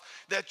stuff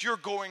that you're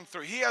going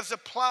through. He has a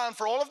plan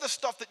for all of the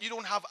stuff that you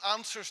don't have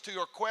answers to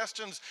or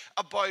questions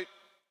about.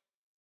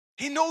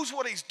 He knows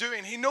what he's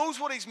doing. He knows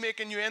what he's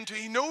making you into.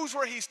 He knows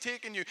where he's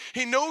taking you.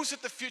 He knows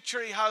that the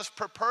future he has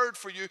prepared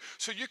for you,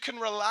 so you can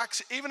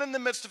relax even in the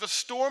midst of a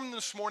storm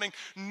this morning,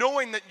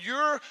 knowing that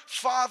your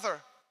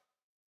Father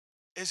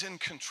is in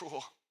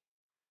control.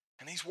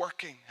 And he's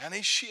working, and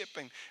he's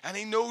shaping, and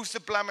he knows the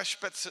blemish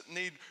bits that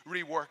need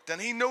reworked, and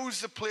he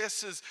knows the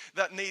places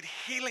that need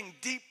healing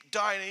deep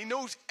down. He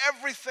knows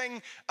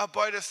everything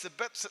about us, the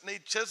bits that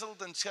need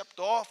chiseled and chipped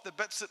off, the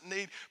bits that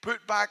need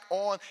put back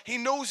on. He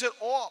knows it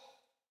all.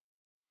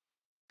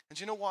 And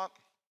you know what?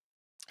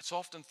 It's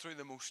often through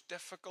the most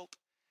difficult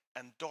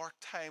and dark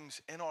times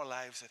in our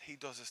lives that he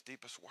does his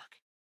deepest work.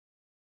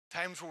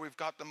 Times where we've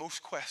got the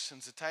most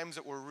questions, the times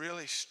that we're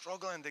really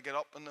struggling to get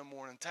up in the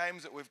morning,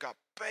 times that we've got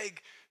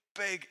big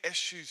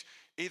issues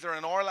either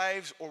in our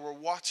lives or we're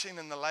watching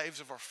in the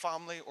lives of our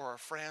family or our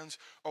friends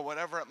or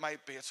whatever it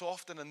might be. It's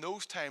often in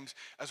those times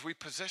as we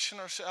position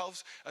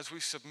ourselves, as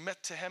we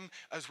submit to him,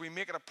 as we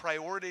make it a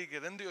priority to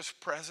get into his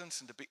presence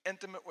and to be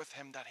intimate with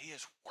him, that he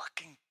is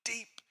working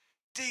deep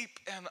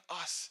in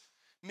us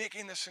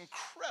making this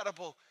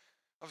incredible,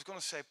 I was going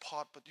to say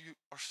pot, but you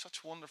are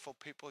such wonderful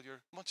people.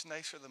 You're much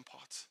nicer than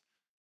pots.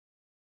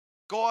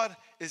 God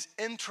is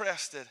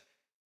interested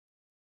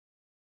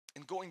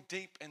in going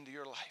deep into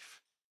your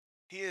life.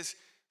 He is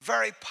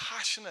very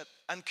passionate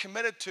and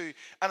committed to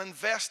and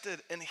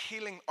invested in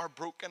healing our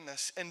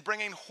brokenness, in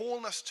bringing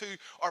wholeness to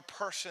our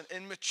person,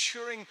 in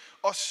maturing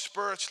us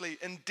spiritually,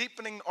 in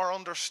deepening our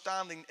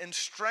understanding, in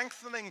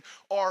strengthening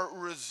our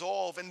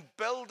resolve, in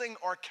building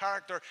our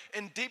character,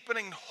 in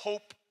deepening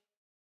hope.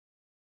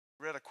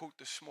 I read a quote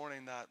this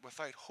morning that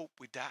without hope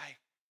we die.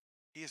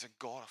 He is a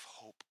God of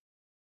hope.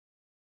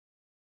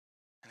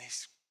 And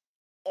He's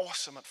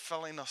awesome at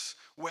filling us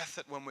with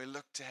it when we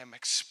look to Him,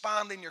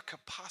 expanding your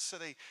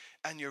capacity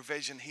and your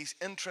vision. He's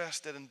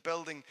interested in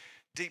building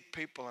deep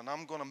people. And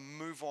I'm going to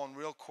move on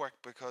real quick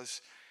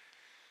because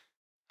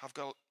I've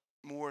got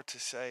more to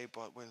say,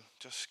 but we'll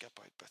just skip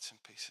out bits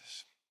and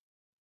pieces.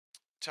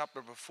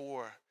 Chapter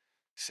before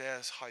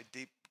says how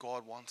deep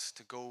God wants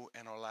to go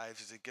in our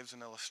lives as He gives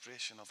an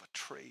illustration of a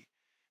tree,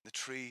 the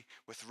tree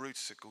with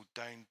roots that go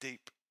down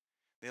deep.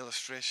 The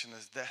illustration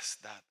is this,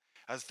 that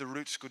as the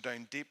roots go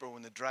down deeper,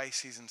 when the dry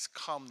seasons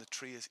come, the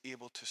tree is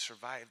able to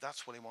survive.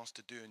 That's what He wants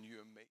to do in you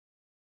and me.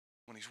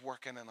 When He's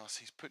working in us,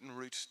 He's putting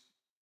roots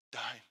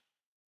down,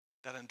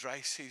 that in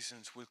dry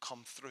seasons we'll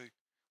come through.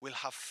 We'll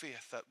have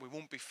faith, that we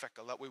won't be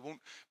fickle, that we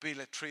won't be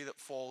like a tree that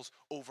falls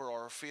over,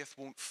 our faith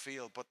won't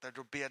fail, but there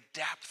will be a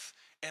depth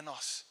in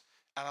us.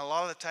 And a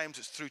lot of the times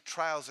it's through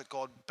trials that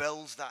God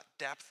builds that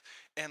depth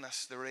in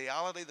us. The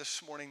reality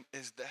this morning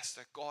is this,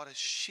 that God is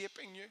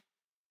shaping you.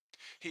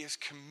 He is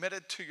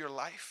committed to your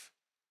life.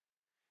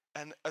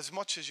 And as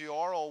much as you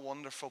are all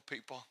wonderful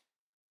people,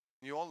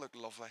 you all look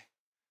lovely.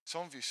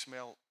 Some of you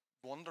smell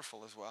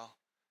wonderful as well.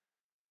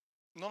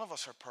 None of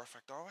us are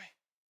perfect, are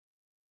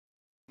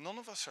we? None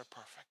of us are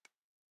perfect.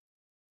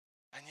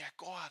 And yet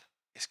God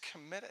is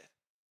committed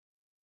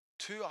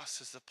to us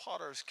as the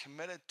potter is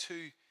committed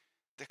to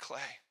the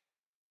clay.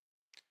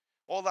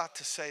 All that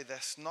to say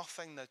this,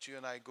 nothing that you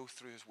and I go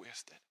through is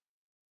wasted.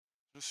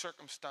 No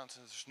circumstances,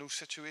 there's no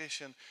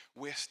situation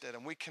wasted.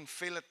 And we can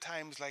feel at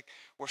times like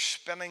we're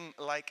spinning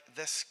like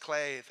this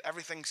clay.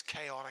 Everything's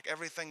chaotic.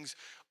 Everything's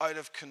out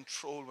of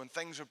control. When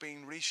things are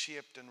being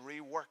reshaped and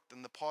reworked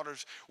and the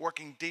potter's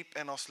working deep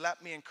in us,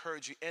 let me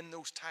encourage you in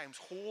those times,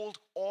 hold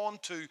on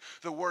to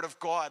the Word of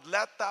God.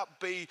 Let that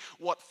be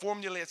what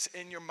formulates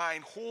in your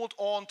mind. Hold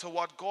on to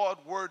what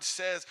God's Word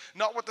says,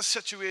 not what the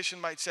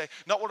situation might say,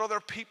 not what other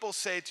people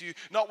say to you,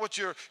 not what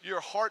your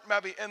heart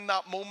maybe in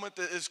that moment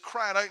is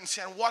crying out and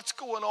saying, what's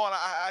going on?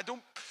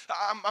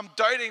 I'm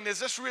doubting, is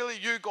this really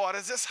you, God?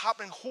 Is this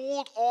happening?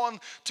 Hold on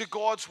to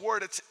God's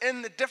Word. It's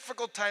in the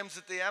difficult times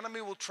that the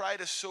enemy will try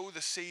to sow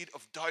the seed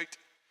of doubt.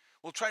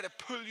 Will try to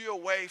pull you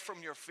away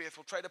from your faith.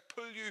 Will try to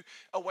pull you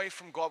away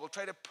from God. Will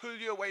try to pull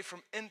you away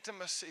from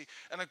intimacy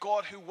and a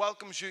God who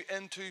welcomes you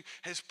into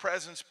His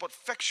presence. But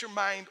fix your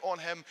mind on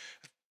Him.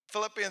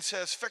 Philippians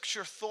says, fix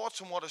your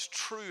thoughts on what is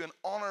true and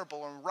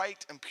honorable and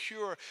right and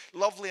pure,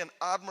 lovely and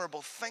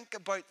admirable. Think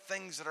about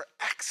things that are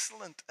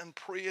excellent and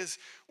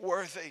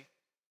praiseworthy.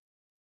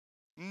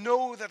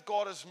 Know that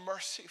God is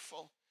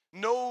merciful.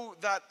 Know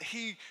that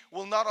He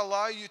will not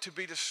allow you to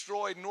be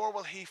destroyed, nor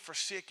will He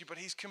forsake you, but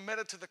He's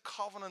committed to the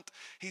covenant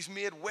He's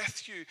made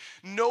with you.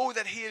 Know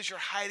that He is your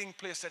hiding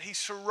place, that He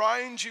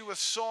surrounds you with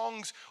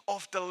songs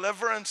of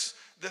deliverance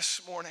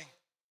this morning.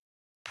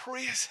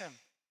 Praise Him.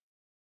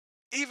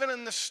 Even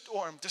in the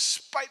storm,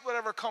 despite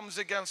whatever comes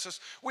against us,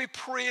 we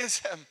praise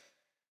Him.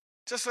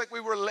 Just like we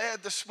were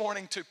led this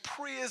morning to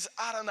praise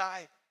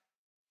Adonai.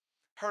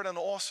 Heard an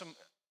awesome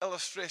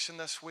illustration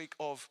this week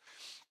of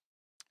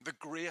the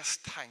grace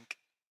tank.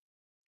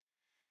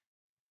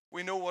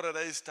 We know what it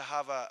is to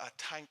have a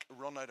tank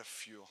run out of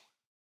fuel.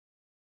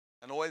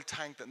 An oil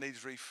tank that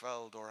needs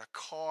refilled, or a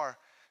car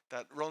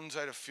that runs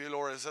out of fuel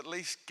or is at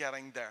least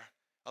getting there.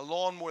 A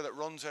lawnmower that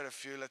runs out of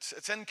fuel.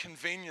 It's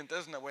inconvenient,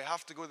 isn't it? We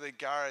have to go to the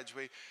garage.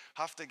 We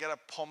have to get it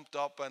pumped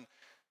up. And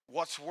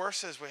what's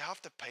worse is we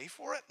have to pay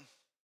for it.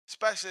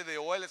 Especially the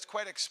oil. It's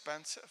quite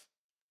expensive.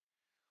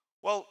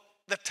 Well,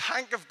 the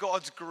tank of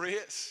God's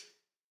grace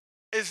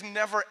is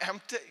never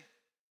empty.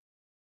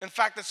 In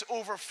fact, it's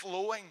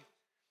overflowing.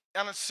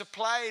 And it's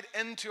supplied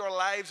into our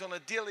lives on a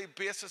daily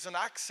basis and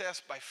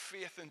accessed by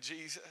faith in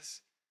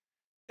Jesus.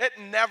 It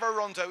never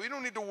runs out. We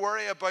don't need to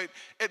worry about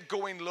it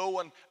going low.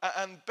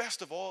 And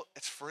best of all,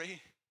 it's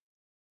free.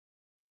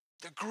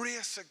 The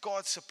grace that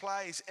God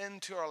supplies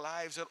into our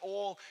lives at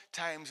all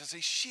times as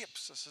He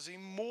shapes us, as He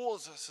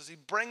molds us, as He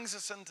brings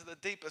us into the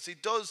deep, as He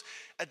does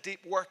a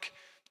deep work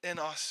in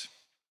us.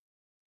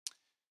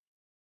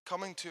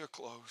 Coming to a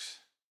close.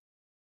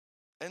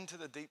 Into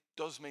the deep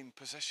does mean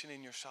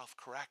positioning yourself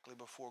correctly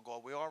before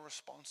God. We are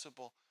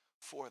responsible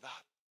for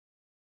that.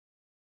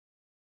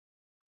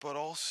 But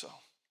also,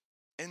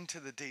 into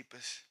the deep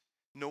is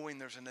knowing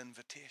there's an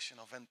invitation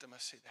of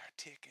intimacy there,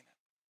 taking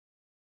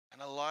it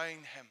and allowing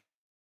Him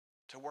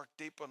to work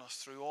deep on us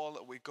through all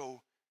that we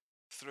go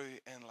through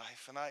in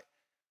life. And I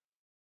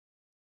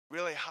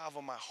really have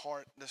on my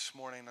heart this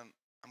morning, and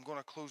I'm going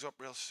to close up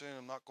real soon.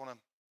 I'm not going to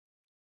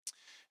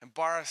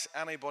embarrass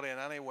anybody in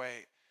any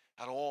way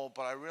at all,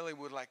 but I really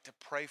would like to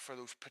pray for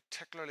those,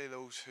 particularly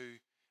those who,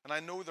 and I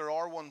know there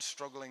are ones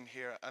struggling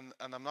here, and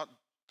I'm not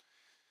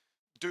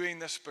doing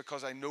this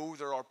because I know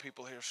there are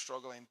people here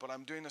struggling, but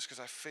I'm doing this because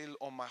I feel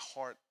on my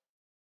heart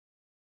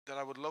that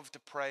I would love to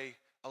pray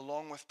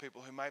along with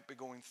people who might be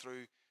going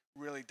through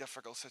really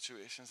difficult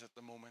situations at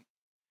the moment.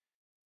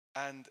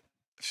 And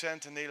I've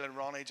said to Neil and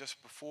Ronnie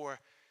just before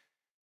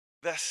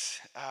this,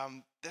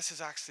 this is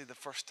actually the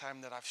first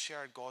time that I've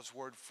shared God's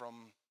word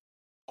from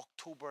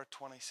October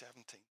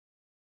 2017.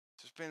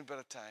 So it's been a bit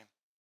of time.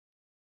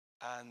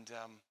 And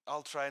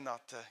I'll try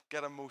not to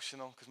get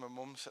emotional because my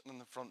mum's sitting in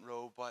the front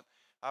row, but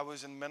I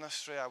was in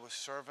ministry, I was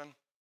serving,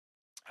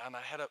 and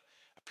I had a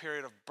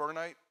period of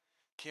burnout,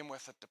 came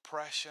with it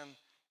depression,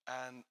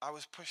 and I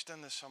was pushed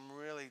into some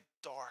really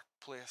dark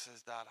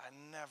places that I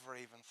never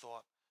even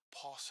thought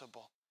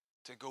possible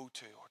to go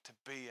to or to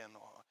be in.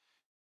 Or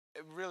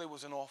it really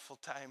was an awful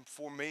time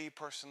for me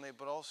personally,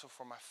 but also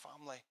for my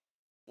family,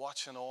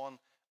 watching on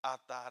at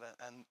that.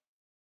 And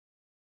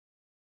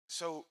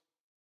so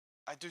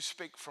I do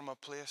speak from a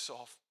place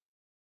of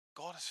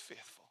God is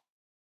faithful.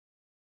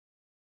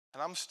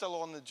 And I'm still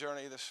on the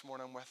journey this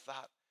morning with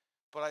that.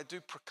 But I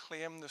do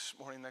proclaim this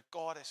morning that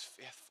God is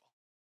faithful.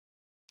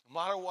 No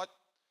matter what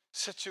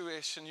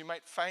situation you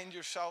might find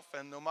yourself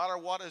in, no matter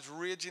what is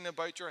raging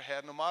about your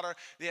head, no matter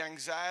the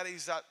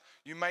anxieties that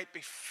you might be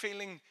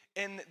feeling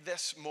in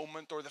this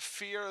moment, or the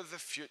fear of the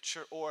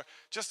future, or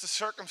just a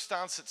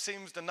circumstance that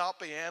seems to not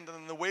be ending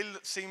and the wheel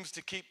that seems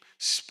to keep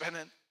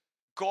spinning,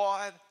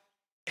 God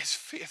is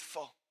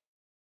faithful.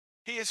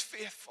 He is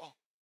faithful.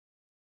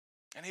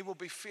 And He will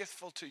be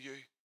faithful to you.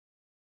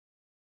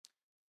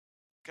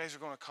 Guys are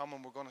going to come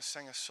and we're going to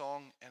sing a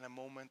song in a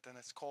moment, and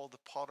it's called The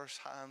Potter's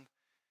Hand.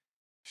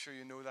 I'm sure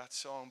you know that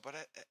song, but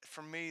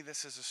for me,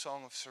 this is a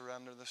song of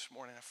surrender this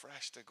morning,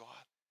 afresh to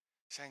God,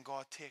 saying,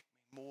 God, take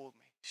me, mold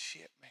me,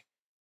 shape me.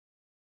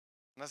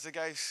 And as the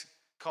guys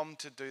come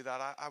to do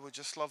that, I would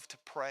just love to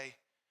pray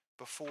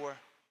before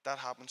that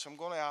happens. So I'm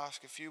going to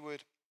ask if you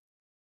would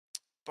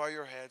bow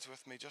your heads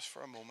with me just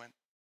for a moment.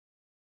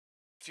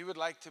 If you would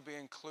like to be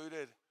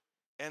included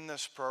in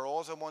this prayer,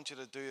 all I want you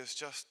to do is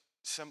just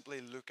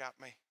simply look at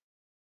me.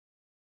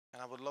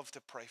 And I would love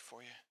to pray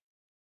for you,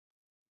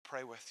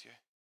 pray with you.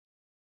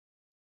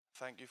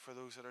 Thank you for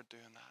those that are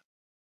doing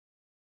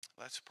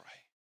that. Let's pray.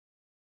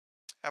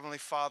 Heavenly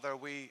Father,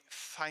 we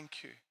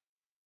thank you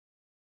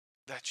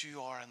that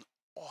you are an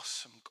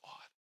awesome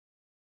God.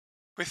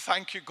 We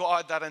thank you,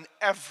 God, that in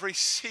every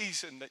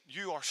season that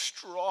you are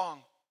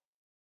strong.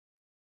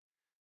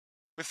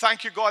 We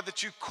thank you, God,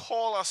 that you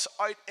call us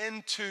out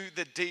into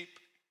the deep,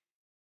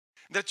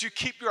 that you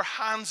keep your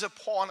hands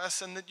upon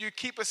us, and that you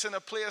keep us in a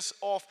place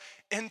of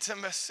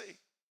intimacy.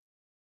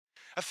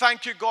 I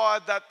thank you,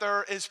 God, that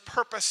there is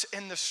purpose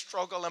in the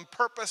struggle and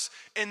purpose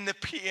in the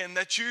pain,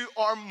 that you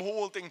are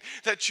molding,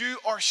 that you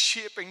are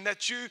shaping,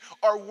 that you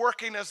are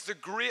working as the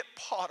great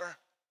potter.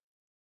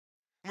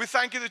 We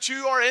thank you that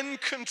you are in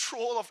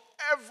control of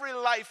every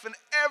life and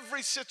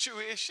every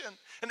situation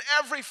and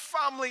every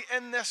family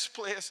in this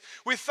place.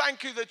 We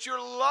thank you that your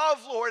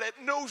love, Lord, it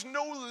knows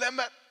no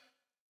limit.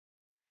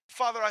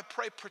 Father, I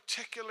pray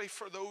particularly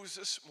for those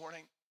this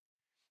morning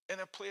in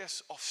a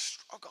place of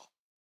struggle,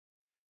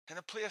 in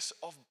a place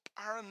of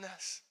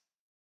barrenness,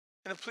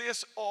 in a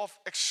place of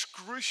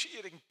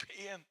excruciating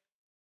pain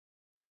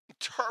and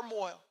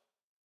turmoil.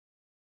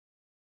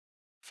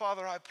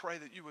 Father, I pray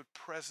that you would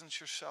presence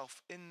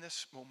yourself in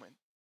this moment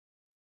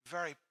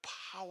very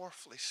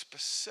powerfully,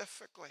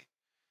 specifically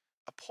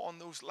upon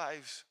those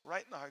lives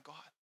right now, God.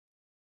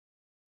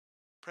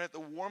 Pray that the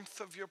warmth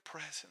of your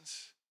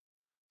presence,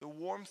 the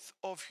warmth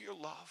of your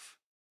love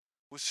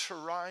would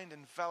surround,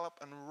 envelop,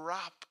 and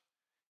wrap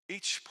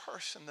each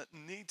person that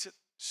needs it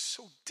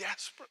so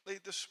desperately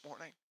this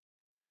morning.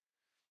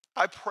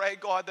 I pray,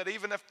 God, that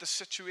even if the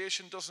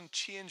situation doesn't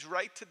change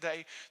right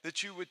today,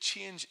 that you would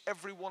change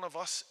every one of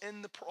us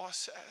in the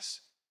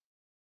process.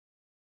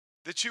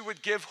 That you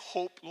would give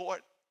hope, Lord,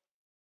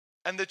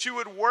 and that you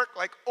would work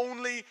like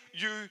only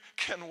you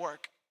can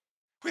work.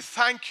 We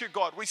thank you,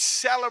 God. We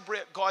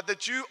celebrate, God,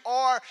 that you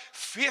are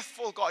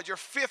faithful, God. You're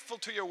faithful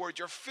to your word.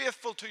 You're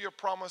faithful to your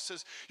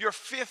promises. You're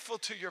faithful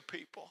to your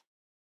people.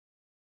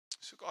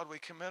 So, God, we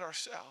commit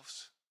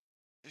ourselves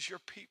as your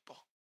people,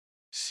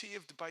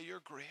 saved by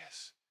your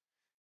grace,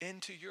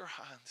 into your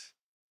hands.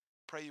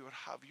 Pray you would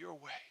have your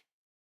way.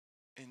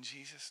 In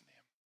Jesus'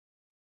 name.